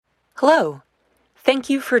Hello. Thank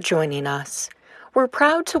you for joining us. We're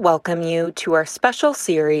proud to welcome you to our special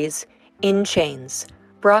series, In Chains,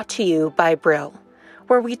 brought to you by Brill,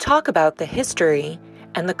 where we talk about the history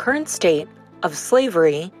and the current state of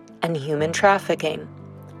slavery and human trafficking.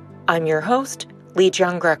 I'm your host, Lee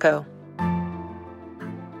Giangreco.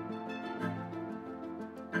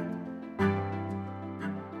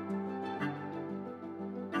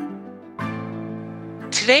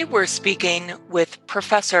 Today we're speaking with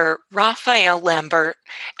Professor Raphael Lambert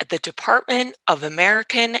at the Department of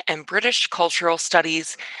American and British Cultural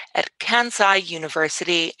Studies at Kansai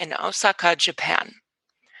University in Osaka, Japan.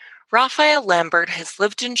 Raphael Lambert has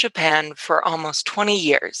lived in Japan for almost 20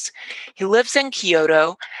 years. He lives in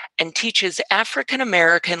Kyoto and teaches African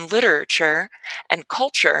American literature and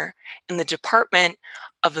culture in the Department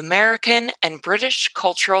of American and British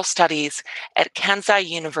Cultural Studies at Kansai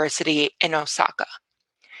University in Osaka.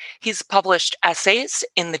 He's published essays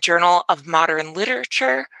in the Journal of Modern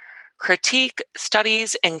Literature, Critique,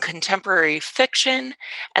 Studies in Contemporary Fiction,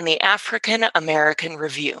 and the African American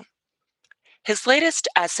Review. His latest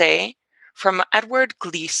essay, From Edward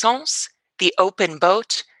Glissant's The Open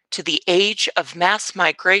Boat to the Age of Mass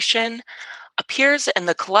Migration, appears in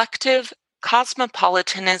the collective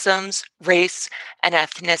Cosmopolitanisms, Race, and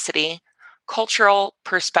Ethnicity, Cultural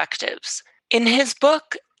Perspectives. In his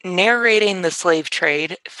book, Narrating the Slave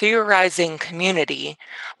Trade, Theorizing Community,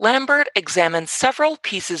 Lambert examines several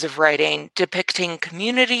pieces of writing depicting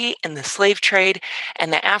community in the slave trade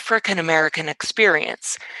and the African American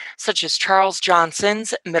experience, such as Charles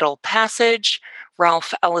Johnson's Middle Passage,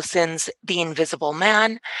 Ralph Ellison's The Invisible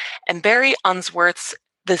Man, and Barry Unsworth's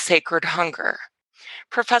The Sacred Hunger.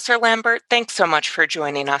 Professor Lambert, thanks so much for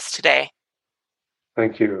joining us today.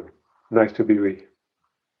 Thank you. Nice to be with you.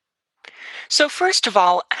 So first of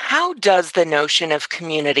all, how does the notion of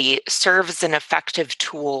community serve as an effective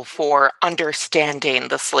tool for understanding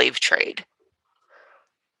the slave trade?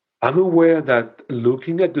 I'm aware that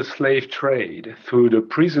looking at the slave trade through the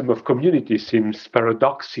prism of community seems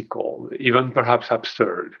paradoxical, even perhaps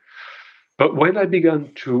absurd. But when I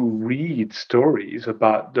began to read stories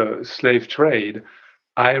about the slave trade,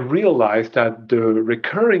 I realized that the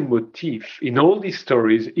recurring motif in all these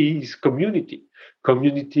stories is community.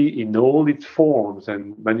 Community in all its forms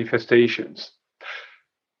and manifestations.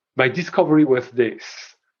 My discovery was this: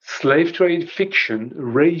 slave trade fiction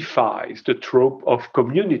reifies the trope of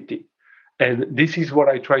community. And this is what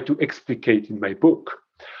I try to explicate in my book.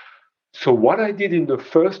 So, what I did in the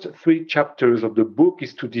first 3 chapters of the book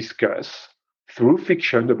is to discuss, through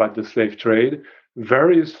fiction about the slave trade,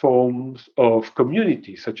 various forms of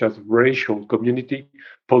community, such as racial community,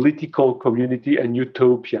 political community, and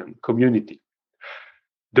utopian community.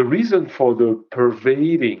 The reason for the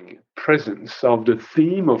pervading presence of the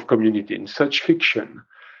theme of community in such fiction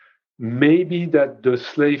may be that the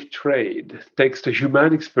slave trade takes the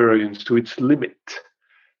human experience to its limit,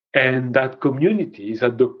 and that community is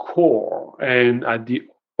at the core and at the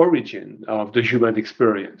origin of the human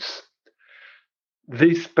experience.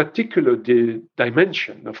 This particular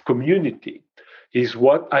dimension of community is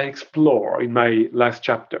what I explore in my last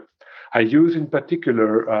chapter. I use in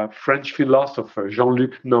particular French philosopher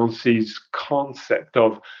Jean-Luc Nancy's concept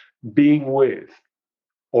of being with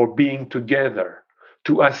or being together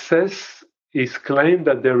to assess his claim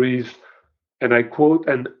that there is, and I quote,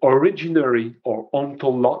 an originary or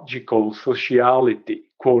ontological sociality,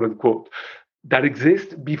 quote unquote, that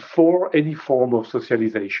exists before any form of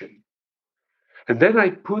socialization. And then I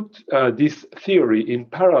put this theory in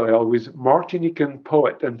parallel with Martinican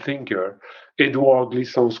poet and thinker Edouard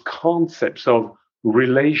Glissant's concepts of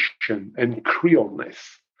relation and Creoleness.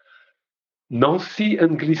 Nancy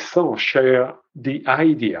and Glissant share the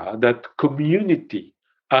idea that community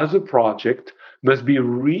as a project must be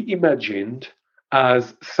reimagined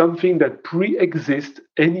as something that pre-exists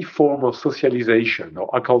any form of socialization or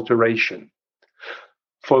acculturation.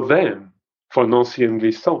 For them, for Nancy and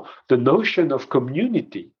Glissant, the notion of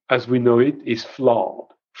community as we know it is flawed,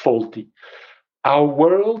 faulty. Our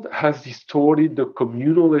world has distorted the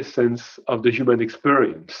communal essence of the human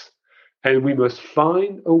experience, and we must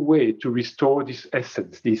find a way to restore this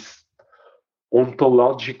essence, this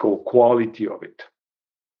ontological quality of it.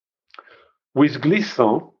 With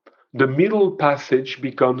Glissant, the Middle Passage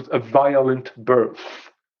becomes a violent birth,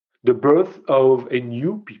 the birth of a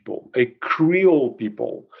new people, a Creole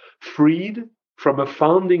people, freed from a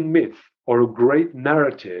founding myth or a great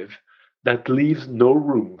narrative that leaves no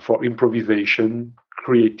room for improvisation,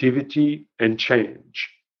 creativity, and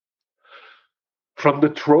change. From the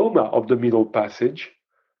trauma of the Middle Passage,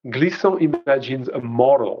 Glissant imagines a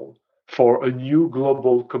model for a new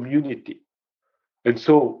global community. And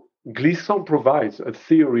so Glisson provides a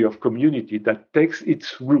theory of community that takes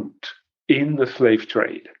its root in the slave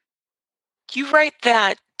trade. You write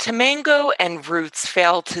that Tamango and Roots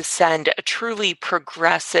fail to send a truly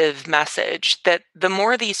progressive message, that the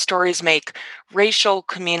more these stories make racial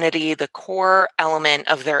community the core element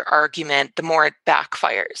of their argument, the more it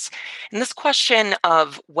backfires. And this question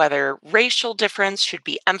of whether racial difference should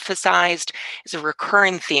be emphasized is a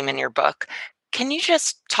recurring theme in your book. Can you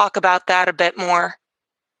just talk about that a bit more?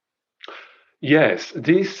 Yes,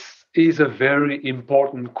 this is a very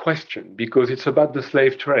important question because it's about the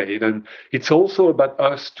slave trade and it's also about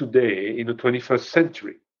us today in the 21st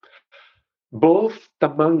century. Both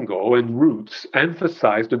Tamango and Roots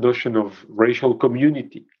emphasize the notion of racial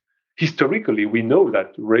community. Historically, we know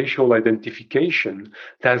that racial identification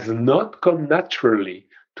does not come naturally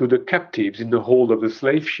to the captives in the hold of the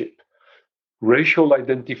slave ship. Racial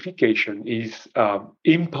identification is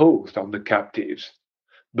imposed on the captives.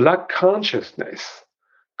 Black consciousness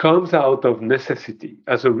comes out of necessity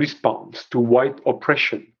as a response to white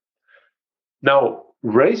oppression. Now,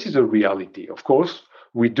 race is a reality. Of course,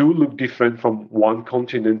 we do look different from one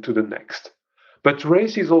continent to the next. But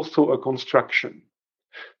race is also a construction.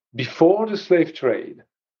 Before the slave trade,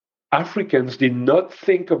 Africans did not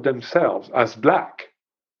think of themselves as black.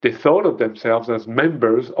 They thought of themselves as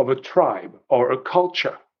members of a tribe or a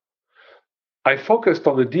culture. I focused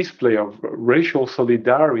on the display of racial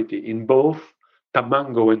solidarity in both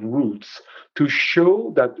Tamango and Roots to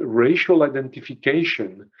show that racial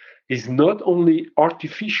identification is not only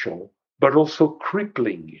artificial, but also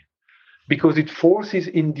crippling because it forces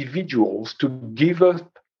individuals to give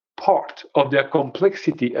up part of their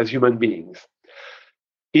complexity as human beings.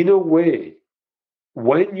 In a way,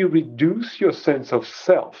 when you reduce your sense of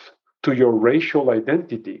self to your racial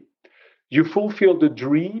identity, you fulfill the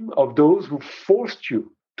dream of those who forced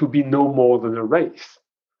you to be no more than a race.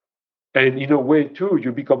 And in a way, too,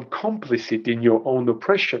 you become complicit in your own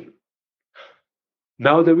oppression.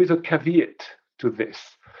 Now, there is a caveat to this.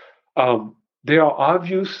 There are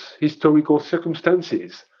obvious historical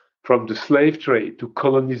circumstances from the slave trade to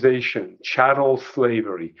colonization, chattel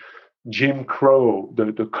slavery, Jim Crow,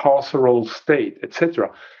 the carceral state,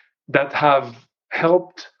 etc., that have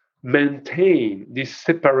helped maintain this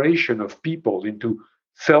separation of people into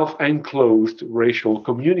self enclosed racial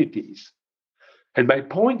communities. And my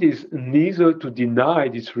point is neither to deny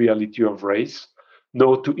this reality of race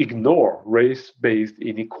nor to ignore race based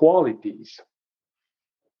inequalities.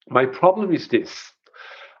 My problem is this: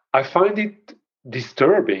 I find it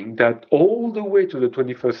disturbing that all the way to the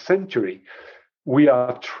 21st century, we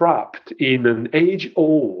are trapped in an age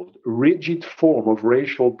old, rigid form of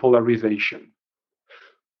racial polarization.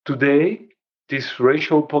 Today, this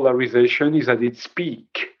racial polarization is at its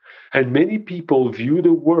peak, and many people view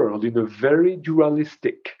the world in a very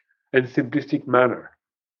dualistic and simplistic manner: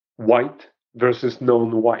 white versus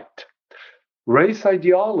non white. Race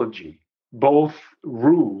ideology both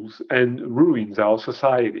rules and ruins our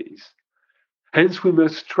societies. Hence, we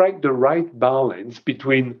must strike the right balance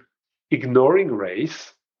between ignoring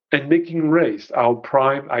race and making race our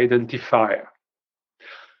prime identifier.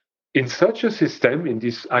 In such a system, in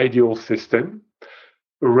this ideal system,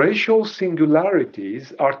 racial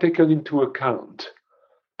singularities are taken into account,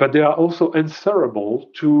 but they are also answerable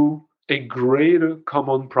to a greater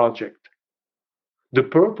common project. The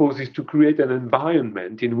purpose is to create an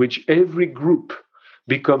environment in which every group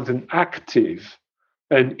becomes an active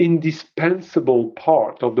and indispensable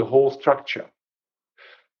part of the whole structure.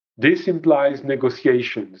 This implies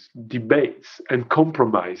negotiations, debates, and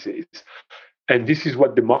compromises, and this is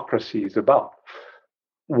what democracy is about.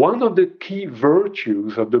 One of the key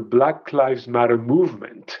virtues of the Black Lives Matter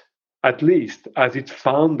movement, at least as its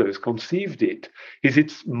founders conceived it, is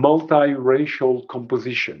its multiracial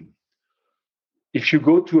composition. If you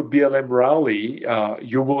go to a BLM rally,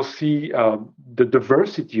 you will see the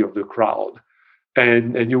diversity of the crowd.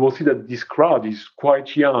 And you will see that this crowd is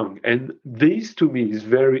quite young. And this, to me, is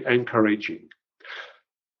very encouraging.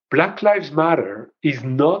 Black Lives Matter is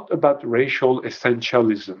not about racial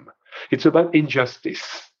essentialism, it's about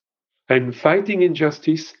injustice. And fighting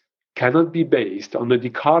injustice cannot be based on a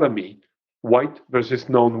dichotomy, white versus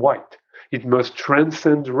non white. It must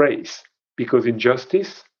transcend race because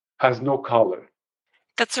injustice has no color.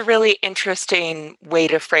 That's a really interesting way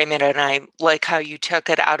to frame it, and I like how you took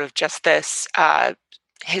it out of just this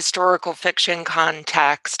historical fiction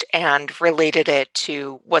context and related it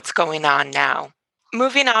to what's going on now.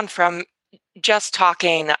 Moving on from just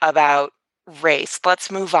talking about race.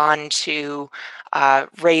 Let's move on to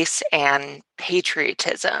race and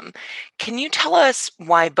patriotism. Can you tell us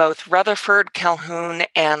why both Rutherford Calhoun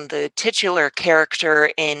and the titular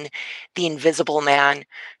character in The Invisible Man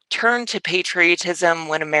turn to patriotism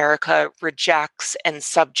when America rejects and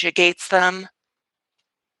subjugates them?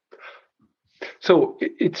 So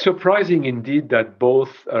it's surprising indeed that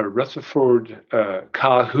both Rutherford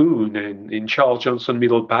Calhoun and in Charles Johnson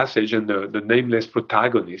Middle Passage and the nameless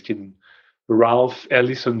protagonist in Ralph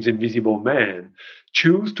Ellison's Invisible Man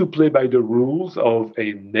choose to play by the rules of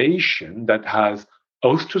a nation that has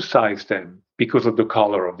ostracized them because of the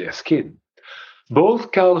color of their skin.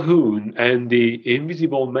 Both Calhoun and the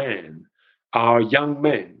Invisible Man are young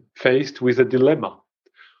men faced with a dilemma.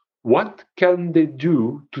 What can they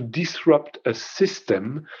do to disrupt a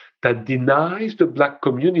system that denies the Black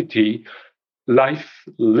community life,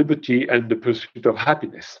 liberty, and the pursuit of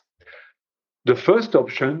happiness? The first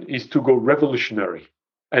option is to go revolutionary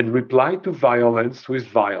and reply to violence with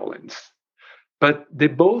violence. But they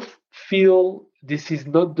both feel this is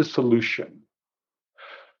not the solution,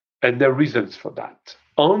 and there are reasons for that.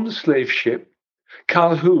 On the slave ship,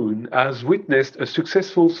 Calhoun has witnessed a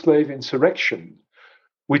successful slave insurrection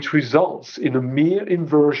which results in a mere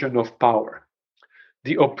inversion of power.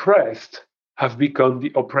 The oppressed have become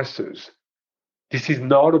the oppressors. This is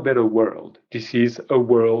not a better world. This is a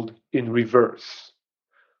world in reverse.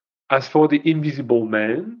 As for the Invisible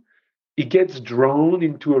Man, he gets drawn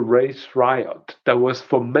into a race riot that was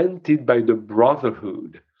fomented by the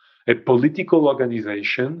Brotherhood, a political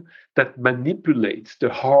organization that manipulates the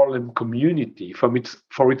Harlem community for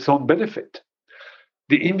its own benefit.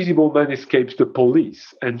 The Invisible Man escapes the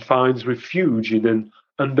police and finds refuge in an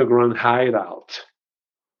underground hideout.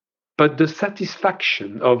 But the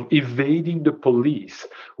satisfaction of evading the police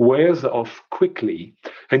wears off quickly,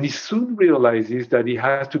 and he soon realizes that he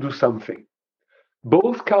has to do something.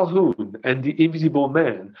 Both Calhoun and the Invisible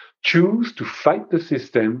Man choose to fight the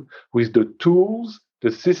system with the tools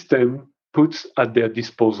the system puts at their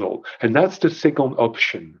disposal. And that's the second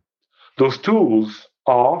option. Those tools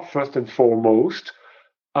are, first and foremost,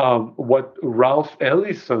 what Ralph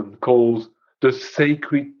Ellison calls the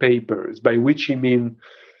sacred papers, by which he means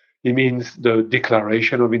the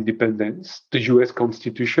Declaration of Independence, the US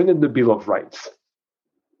Constitution, and the Bill of Rights.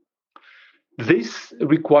 This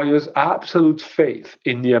requires absolute faith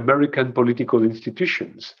in the American political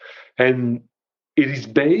institutions, and it is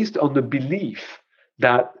based on the belief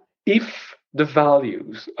that if the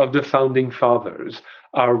values of the founding fathers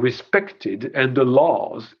are respected and the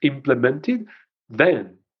laws implemented,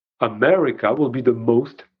 then America will be the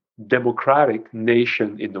most democratic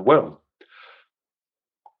nation in the world.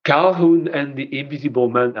 Calhoun and the Invisible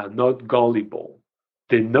Man are not gullible.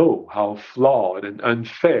 They know how flawed and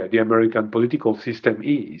unfair the American political system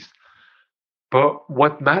is. But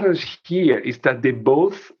what matters here is that they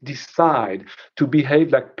both decide to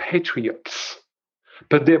behave like patriots.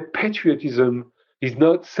 But their patriotism is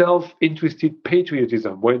not self interested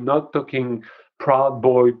patriotism. We're not talking Proud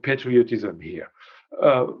Boy patriotism here.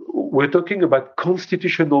 We're talking about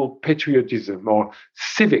constitutional patriotism or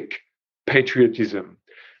civic patriotism.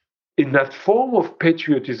 In that form of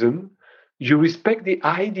patriotism, you respect the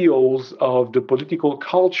ideals of the political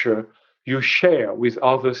culture you share with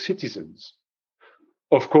other citizens.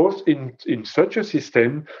 Of course, in such a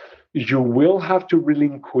system, you will have to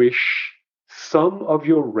relinquish some of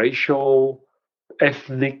your racial,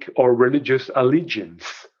 ethnic, or religious allegiance.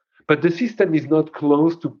 But the system is not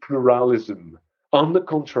close to pluralism. On the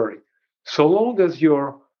contrary, so long as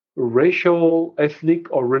your racial,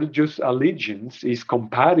 ethnic, or religious allegiance is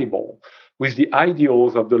compatible with the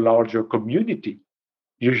ideals of the larger community,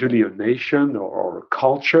 usually a nation or a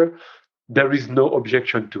culture, there is no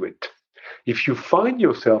objection to it. If you find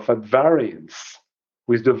yourself at variance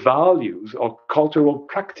with the values or cultural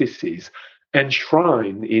practices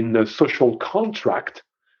enshrined in a social contract,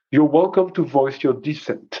 you're welcome to voice your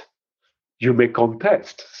dissent. You may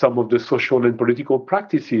contest some of the social and political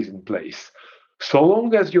practices in place, so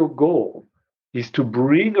long as your goal is to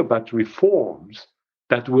bring about reforms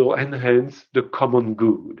that will enhance the common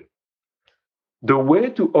good. The way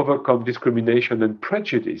to overcome discrimination and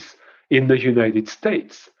prejudice in the United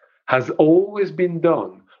States has always been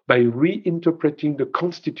done by reinterpreting the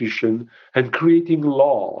Constitution and creating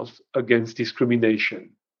laws against discrimination.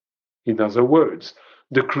 In other words,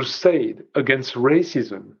 the crusade against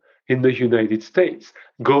racism in the United States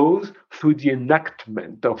goes through the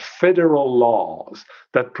enactment of federal laws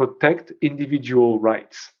that protect individual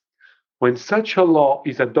rights. When such a law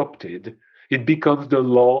is adopted, it becomes the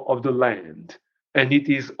law of the land, and it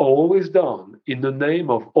is always done in the name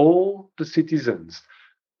of all the citizens,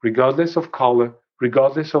 regardless of color,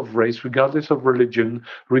 regardless of race, regardless of religion,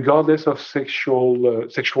 regardless of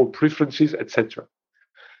sexual preferences, etc.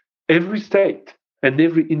 Every state and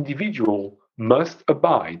every individual must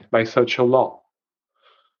abide by such a law.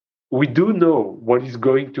 We do know what is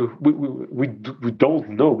going to, we don't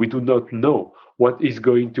know, we do not know what is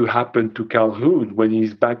going to happen to Calhoun when he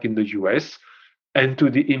is back in the US and to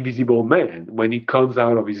the invisible man when he comes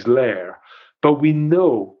out of his lair. But we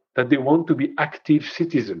know that they want to be active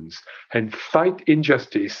citizens and fight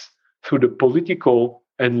injustice through the political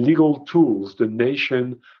and legal tools the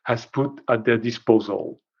nation has put at their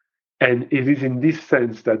disposal. And it is in this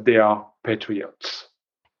sense that they are patriots.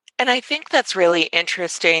 And I think that's really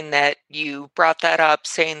interesting that you brought that up,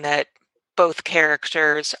 saying that both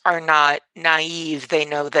characters are not naive. They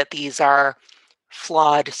know that these are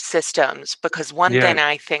flawed systems. Because one thing Yeah.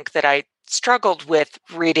 I think that I struggled with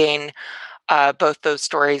reading both those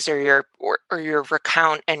stories or your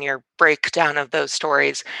recount and your breakdown of those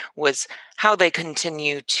stories was how they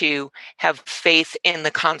continue to have faith in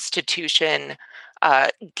the Constitution,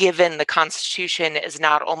 given the Constitution is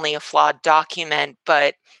not only a flawed document,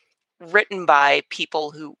 but written by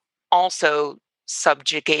people who also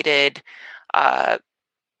subjugated uh,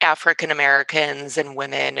 African Americans and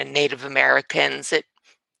women and Native Americans. It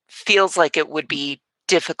feels like it would be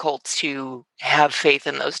difficult to have faith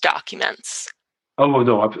in those documents. Oh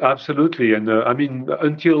no, absolutely, and I mean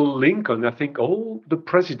until Lincoln, I think all the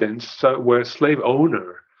presidents were slave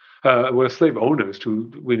owners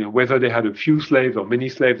to whether they had a few slaves or many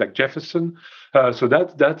slaves like Jefferson. So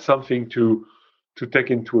that's something to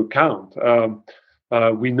take into account.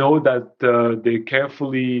 We know that they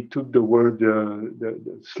carefully took the word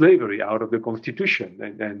the slavery out of the Constitution,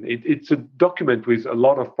 and it's a document with a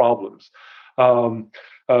lot of problems. Um,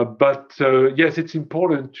 but yes, it's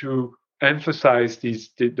important to emphasize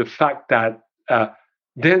the fact that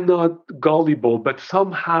they're not gullible, but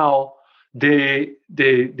somehow they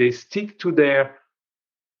stick to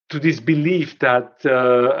this belief that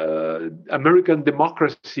American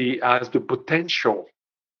democracy has the potential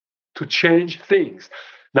to change things.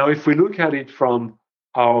 Now, if we look at it from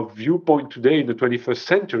our viewpoint today in the 21st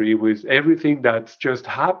century, with everything that's just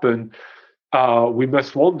happened, we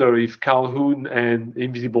must wonder if Calhoun and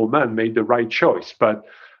Invisible Man made the right choice. But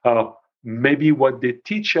maybe what they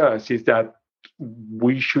teach us is that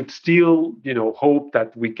we should still, hope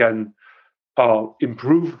that we can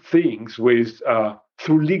improve things with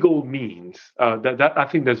through legal means. That I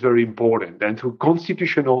think that's very important, and through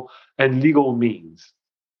constitutional and legal means.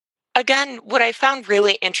 Again, what I found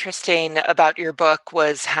really interesting about your book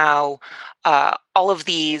was how all of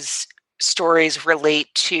these stories relate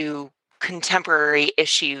to contemporary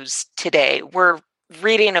issues today. We're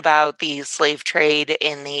reading about the slave trade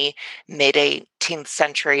in the mid 18th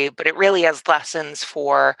century, but it really has lessons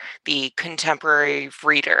for the contemporary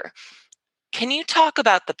reader. Can you talk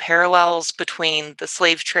about the parallels between the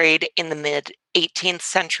slave trade in the mid 18th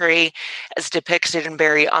century, as depicted in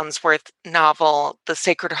Barry Unsworth's novel The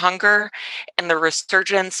Sacred Hunger, and the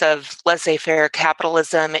resurgence of laissez faire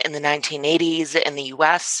capitalism in the 1980s in the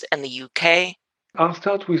US and the UK? I'll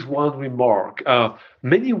start with one remark.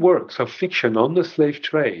 Many works of fiction on the slave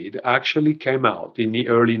trade actually came out in the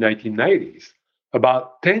early 1990s,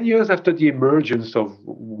 about 10 years after the emergence of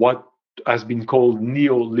what has been called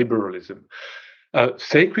neoliberalism.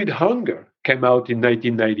 Sacred Hunger came out in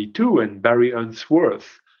 1992, and Barry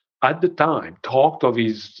Unsworth, at the time, talked of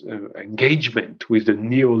his engagement with the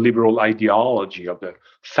neoliberal ideology of the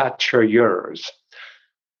Thatcher years.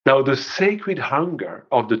 Now, the sacred hunger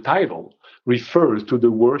of the title refers to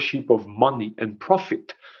the worship of money and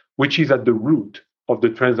profit, which is at the root of the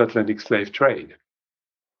transatlantic slave trade.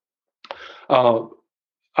 Uh,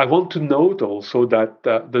 I want to note also that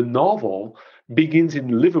the novel begins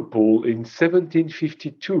in Liverpool in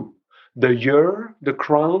 1752, the year the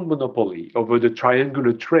crown monopoly over the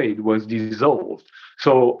triangular trade was dissolved.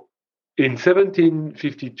 So in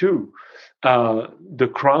 1752, the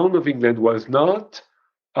crown of England was not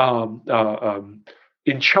um, uh, um,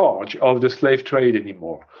 in charge of the slave trade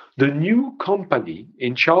anymore. The new company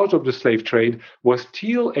in charge of the slave trade was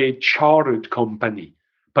still a chartered company,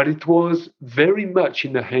 but it was very much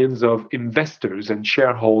in the hands of investors and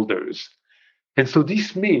shareholders. And so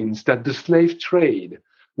this means that the slave trade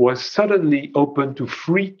was suddenly open to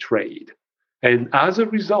free trade. And as a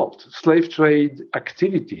result, slave trade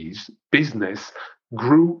activities, business,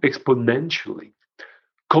 grew exponentially.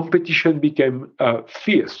 Competition became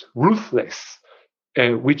fierce, ruthless,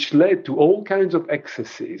 which led to all kinds of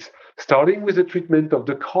excesses, starting with the treatment of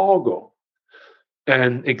the cargo.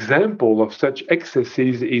 An example of such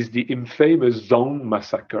excesses is the infamous Zong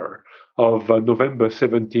massacre of November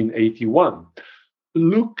 1781.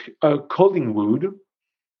 Luke Collingwood,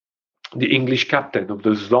 the English captain of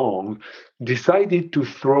the Zong, decided to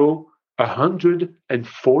throw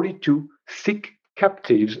 142 sick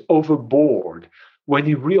captives overboard when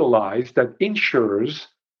he realized that insurers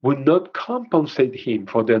would not compensate him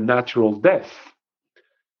for their natural death.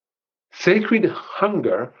 Sacred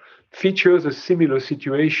Hunger features a similar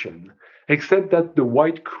situation, except that the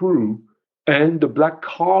white crew and the black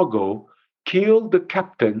cargo killed the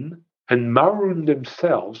captain and marooned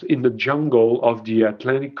themselves in the jungle of the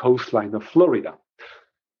Atlantic coastline of Florida.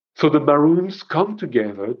 So the Maroons come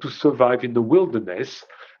together to survive in the wilderness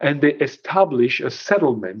and they establish a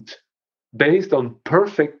settlement based on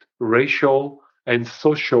perfect racial and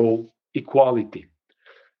social equality.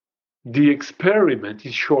 The experiment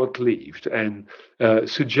is short lived and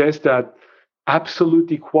suggests that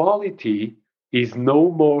absolute equality is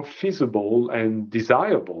no more feasible and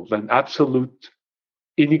desirable than absolute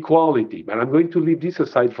inequality. And I'm going to leave this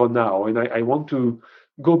aside for now. And I want to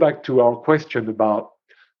go back to our question about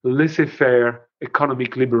laissez faire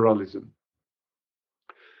economic liberalism.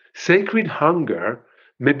 Sacred Hunger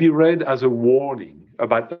may be read as a warning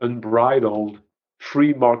about unbridled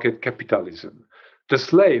free market capitalism. The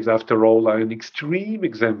slaves, after all, are an extreme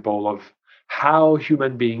example of how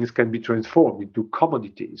human beings can be transformed into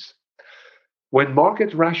commodities. When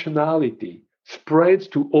market rationality spreads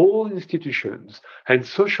to all institutions and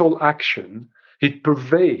social action, it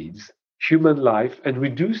pervades human life and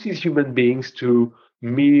reduces human beings to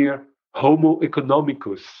mere homo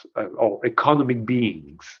economicus or economic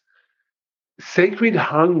beings. Sacred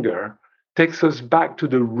Hunger takes us back to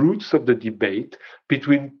the roots of the debate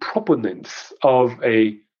between proponents of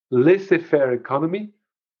a laissez faire economy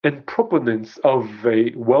and proponents of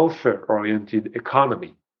a welfare oriented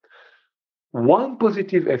economy. One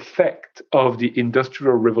positive effect of the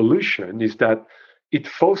Industrial Revolution is that it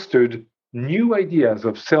fostered new ideas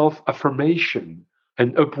of self affirmation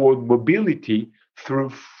and upward mobility through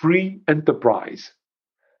free enterprise.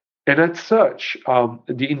 And as such,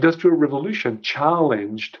 the Industrial Revolution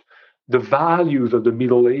challenged the values of the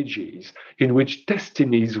Middle Ages, in which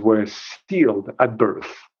destinies were sealed at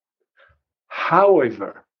birth.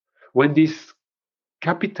 However, when this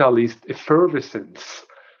capitalist effervescence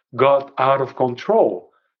got out of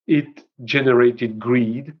control, it generated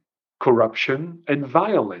greed, corruption, and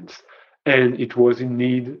violence. And it was in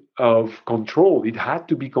need of control. It had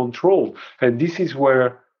to be controlled. And this is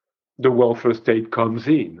where the welfare state comes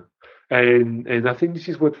in. And I think this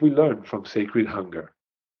is what we learn from Sacred Hunger.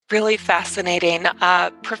 Really fascinating.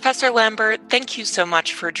 Professor Lambert, thank you so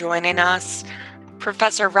much for joining us.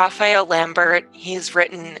 Professor Raphael Lambert, he's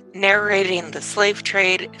written Narrating the Slave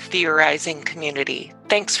Trade, Theorizing Community.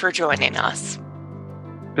 Thanks for joining us.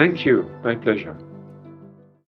 Thank you. My pleasure.